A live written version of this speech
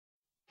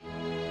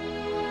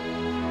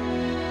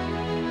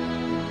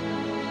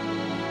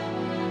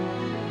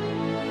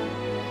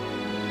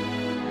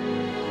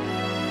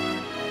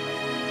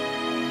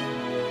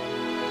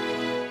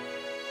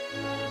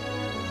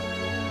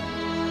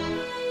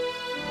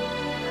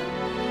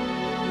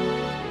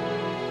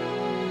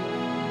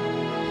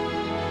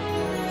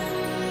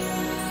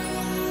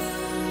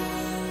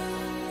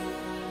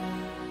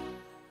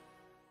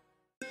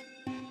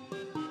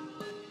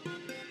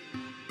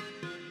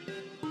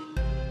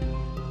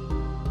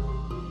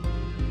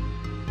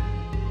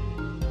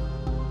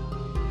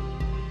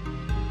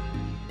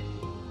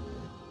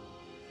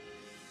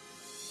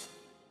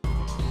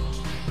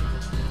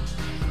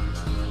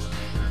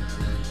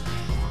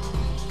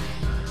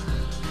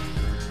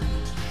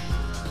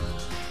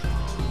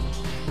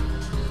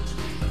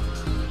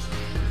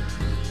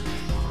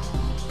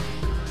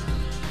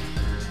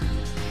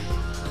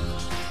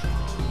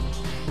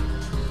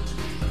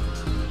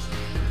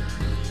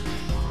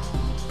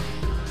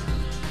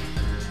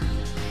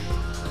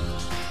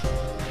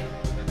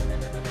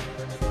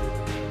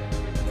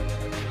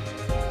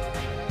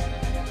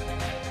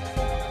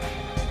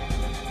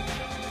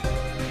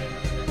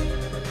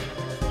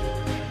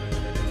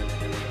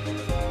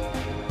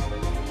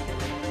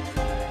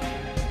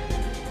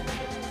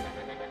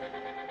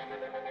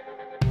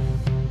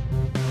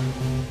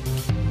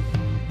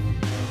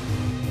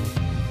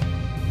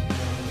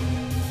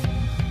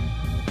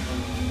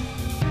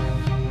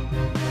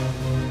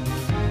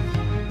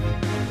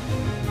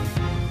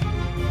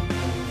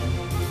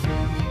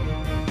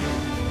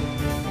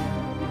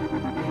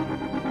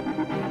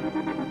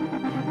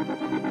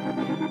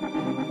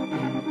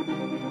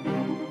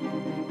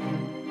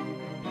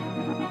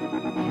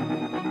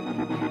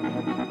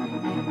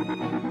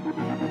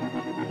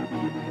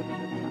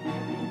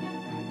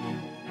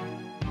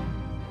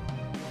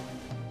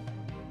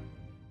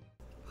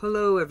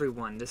Hello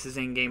everyone, this is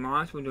In-Game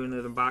Ross. We're doing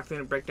another boxing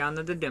and breakdown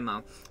of the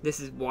demo. This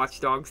is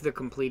Watch Dogs the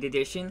Complete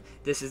Edition.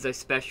 This is a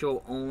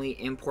special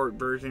only import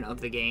version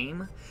of the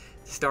game.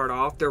 To start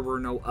off, there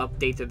were no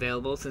updates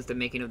available since the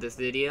making of this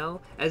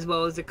video, as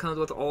well as it comes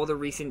with all the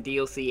recent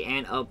DLC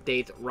and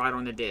updates right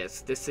on the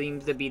disc. This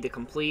seems to be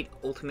the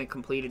ultimate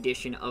complete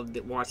edition of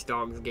the Watch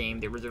Dogs game,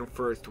 the original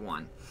first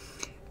one.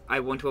 I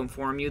want to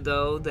inform you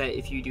though that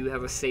if you do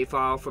have a save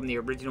file from the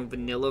original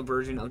vanilla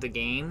version of the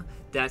game,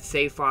 that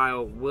save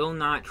file will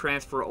not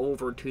transfer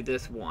over to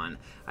this one.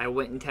 I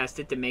went and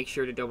tested to make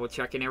sure to double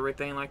check and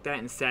everything like that,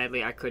 and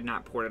sadly I could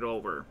not port it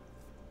over.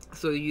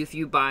 So if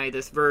you buy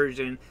this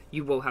version,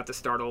 you will have to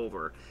start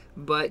over.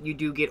 But you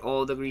do get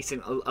all the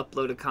recent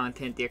uploaded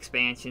content, the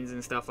expansions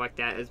and stuff like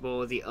that, as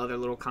well as the other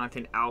little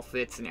content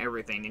outfits and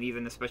everything, and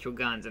even the special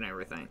guns and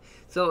everything.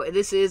 So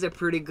this is a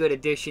pretty good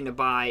addition to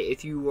buy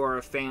if you are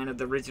a fan of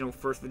the original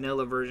first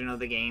vanilla version of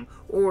the game,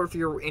 or if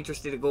you're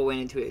interested to go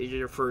into it as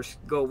your first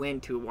go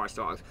into Watch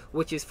Dogs,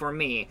 which is for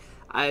me.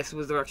 This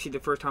was actually the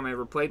first time I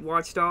ever played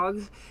Watch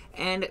Dogs,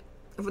 and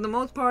for the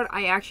most part,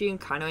 I actually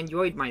kind of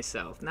enjoyed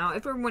myself. Now,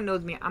 if everyone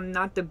knows me, I'm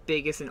not the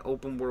biggest in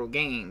open world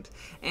games,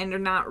 and they're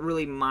not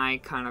really my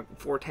kind of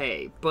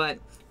forte, but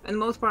for the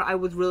most part, I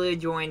was really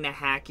enjoying the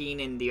hacking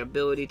and the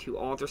ability to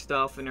alter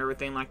stuff and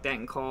everything like that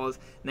and cause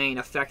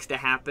effects to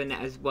happen,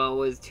 as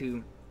well as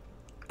to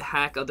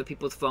hack other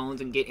people's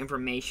phones and get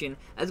information,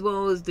 as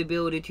well as the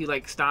ability to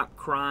like stop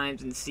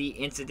crimes and see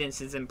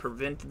incidences and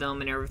prevent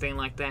them and everything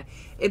like that.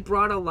 It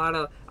brought a lot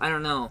of, I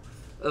don't know,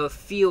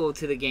 feel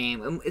to the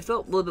game. It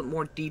felt a little bit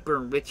more deeper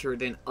and richer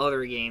than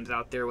other games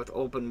out there with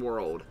open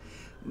world.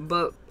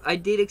 But I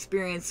did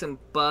experience some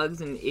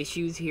bugs and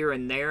issues here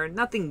and there.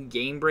 Nothing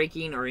game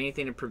breaking or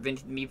anything that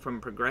prevented me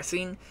from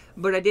progressing.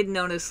 But I did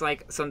notice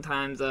like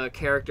sometimes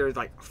characters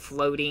like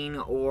floating,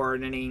 or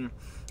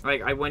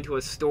like I went to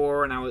a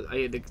store and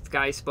the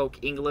guy spoke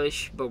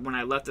English, but when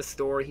I left the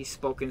store he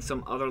spoke in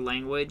some other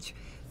language.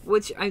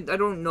 Which I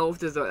don't know if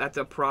that's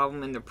a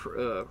problem in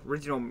the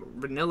original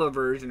vanilla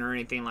version or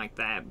anything like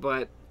that,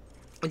 but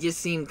it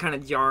just seemed kind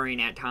of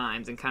jarring at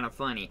times and kind of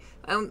funny.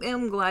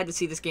 I'm glad to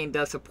see this game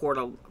does support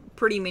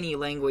pretty many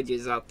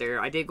languages out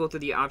there. I did go through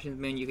the options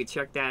menu, you could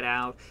check that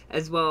out,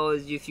 as well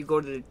as if you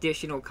go to the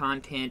additional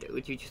content,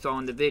 which you saw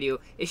in the video,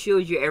 it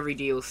shows you every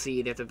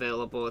DLC that's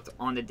available. It's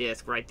on the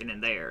disc right then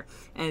and there.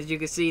 And as you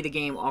can see, the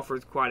game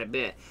offers quite a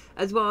bit.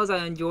 As well as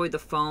I enjoyed the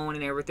phone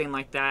and everything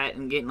like that,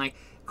 and getting like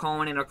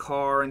calling in a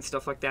car and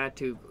stuff like that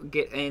to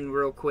get in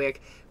real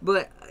quick.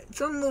 But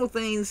some little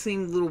things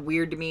seem a little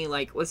weird to me,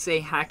 like let's say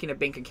hacking a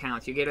bank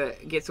account. You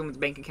get someone's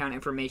bank account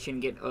information,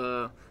 get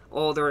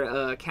all their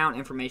account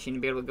information,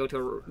 and be able to go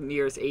to a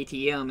nearest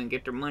ATM and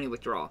get their money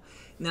withdrawal.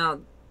 Now,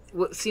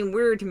 what seemed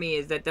weird to me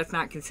is that that's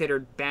not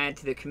considered bad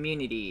to the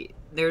community.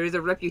 There is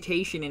a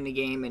reputation in the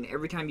game, and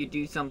every time you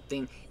do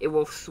something, it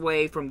will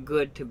sway from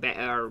good to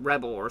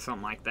rebel or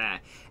something like that.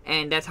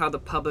 And that's how the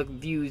public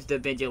views the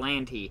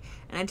vigilante.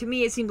 And to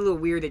me, it seems a little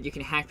weird that you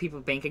can hack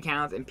people's bank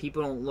accounts and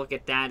people don't look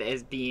at that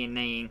as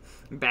being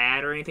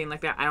bad or anything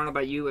like that. I don't know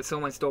about you, if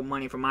someone stole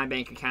money from my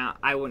bank account,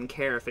 I wouldn't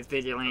care if it's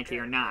vigilante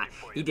or not.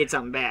 He did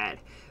something bad.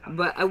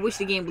 But I wish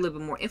the game would a little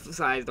bit more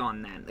emphasized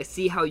on that. Let's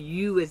see how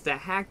you as the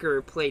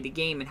hacker play the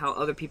game and how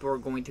other people are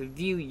going to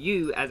view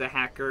you as a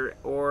hacker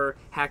or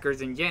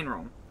hackers in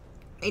general.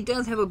 It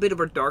does have a bit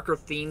of a darker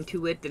theme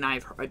to it than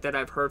I've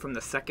heard from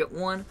the second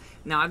one.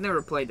 Now, I've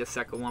never played the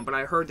second one, but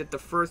I heard that the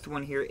first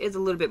one here is a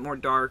little bit more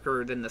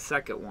darker than the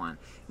second one.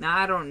 Now,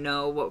 I don't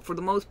know, but for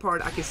the most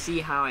part, I can see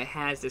how it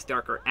has this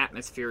darker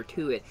atmosphere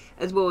to it,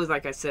 as well as,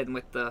 like I said,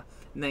 with the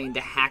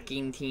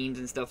hacking teams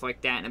and stuff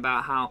like that, and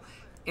about how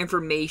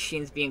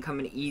information's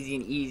becoming easy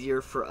and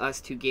easier for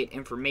us to get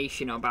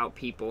information about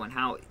people, and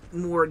how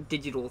more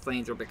digital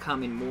things are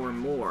becoming more and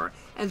more,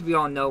 as we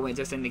all know, and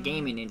just in the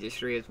gaming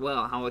industry as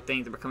well, how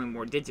things are becoming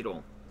more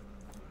digital.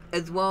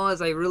 As well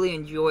as I really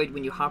enjoyed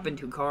when you hop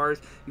into cars,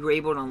 you were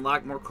able to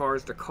unlock more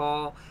cars to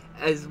call,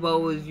 as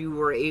well as you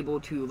were able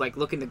to like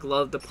look in the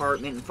glove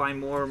department and find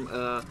more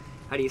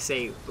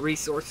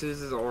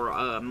resources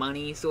or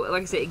money. So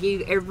like I said, it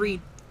gave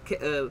every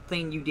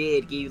thing you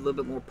did gave you a little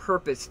bit more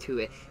purpose to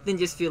it than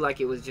just feel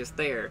like it was just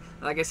there.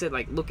 Like I said,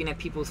 like looking at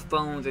people's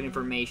phones and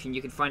information,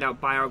 you can find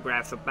out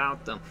biographs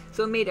about them.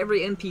 So it made every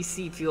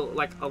NPC feel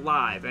like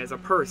alive as a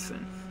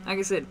person. Like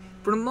I said,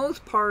 for the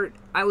most part,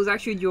 I was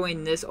actually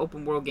enjoying this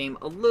open world game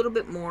a little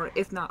bit more,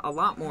 if not a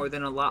lot more,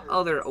 than a lot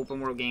other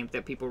open world games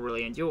that people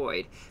really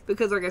enjoyed.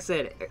 Because like I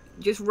said,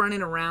 just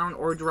running around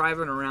or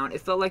driving around,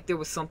 it felt like there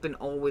was something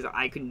always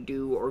I could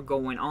do or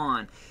going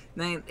on.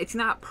 Now, it's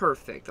not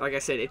perfect. Like I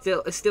said,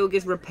 it still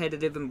gets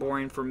repetitive and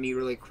boring for me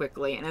really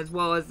quickly, and as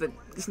well as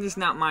it's just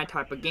not my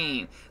type of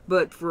game.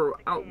 But for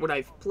what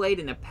I've played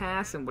in the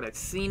past and what I've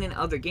seen in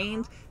other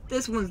games,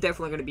 this one's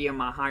definitely going to be on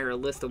my higher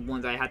list of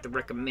ones I have to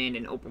recommend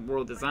in open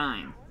world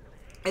design.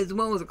 As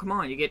well as, come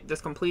on, you get this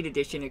complete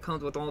edition, it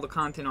comes with all the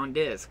content on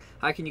disc.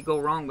 How can you go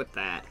wrong with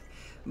that?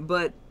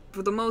 But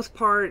for the most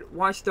part,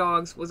 Watch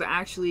Dogs was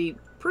actually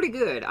pretty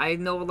good. I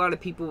know a lot of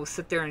people will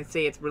sit there and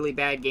say it's a really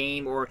bad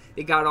game, or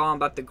they got on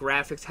about the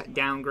graphics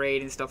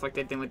downgrade and stuff like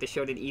that, then what they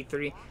showed at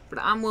E3, but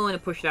I'm willing to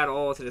push that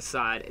all to the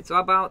side. It's all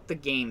about the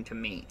game to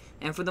me,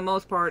 and for the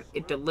most part,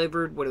 it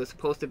delivered what it was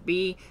supposed to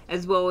be,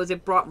 as well as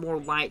it brought more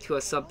light to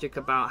a subject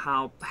about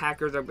how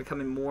hackers are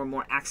becoming more and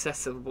more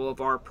accessible of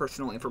our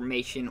personal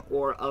information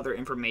or other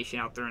information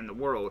out there in the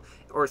world,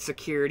 or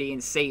security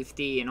and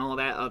safety and all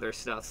that other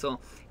stuff. So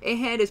it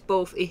had its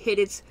both, it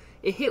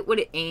hit what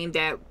it aimed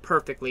at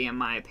perfectly, in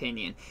my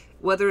opinion.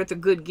 Whether it's a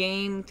good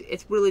game,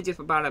 it's really just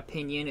about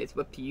opinion. It's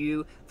up to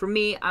you. For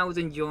me, I was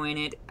enjoying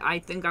it. I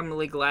think I'm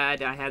really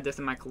glad I had this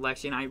in my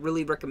collection. I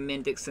really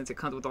recommend it since it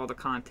comes with all the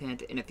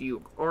content. And if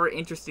you are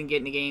interested in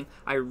getting the game,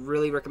 I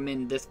really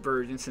recommend this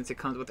version since it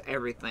comes with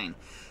everything.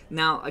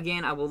 Now,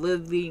 again, I will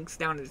leave links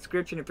down in the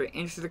description if you're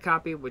interested in a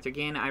copy, which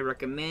again, I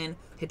recommend.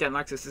 Hit that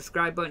like and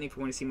subscribe button if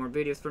you want to see more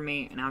videos from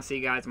me. And I'll see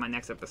you guys in my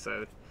next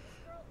episode.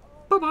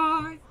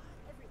 Bye-bye!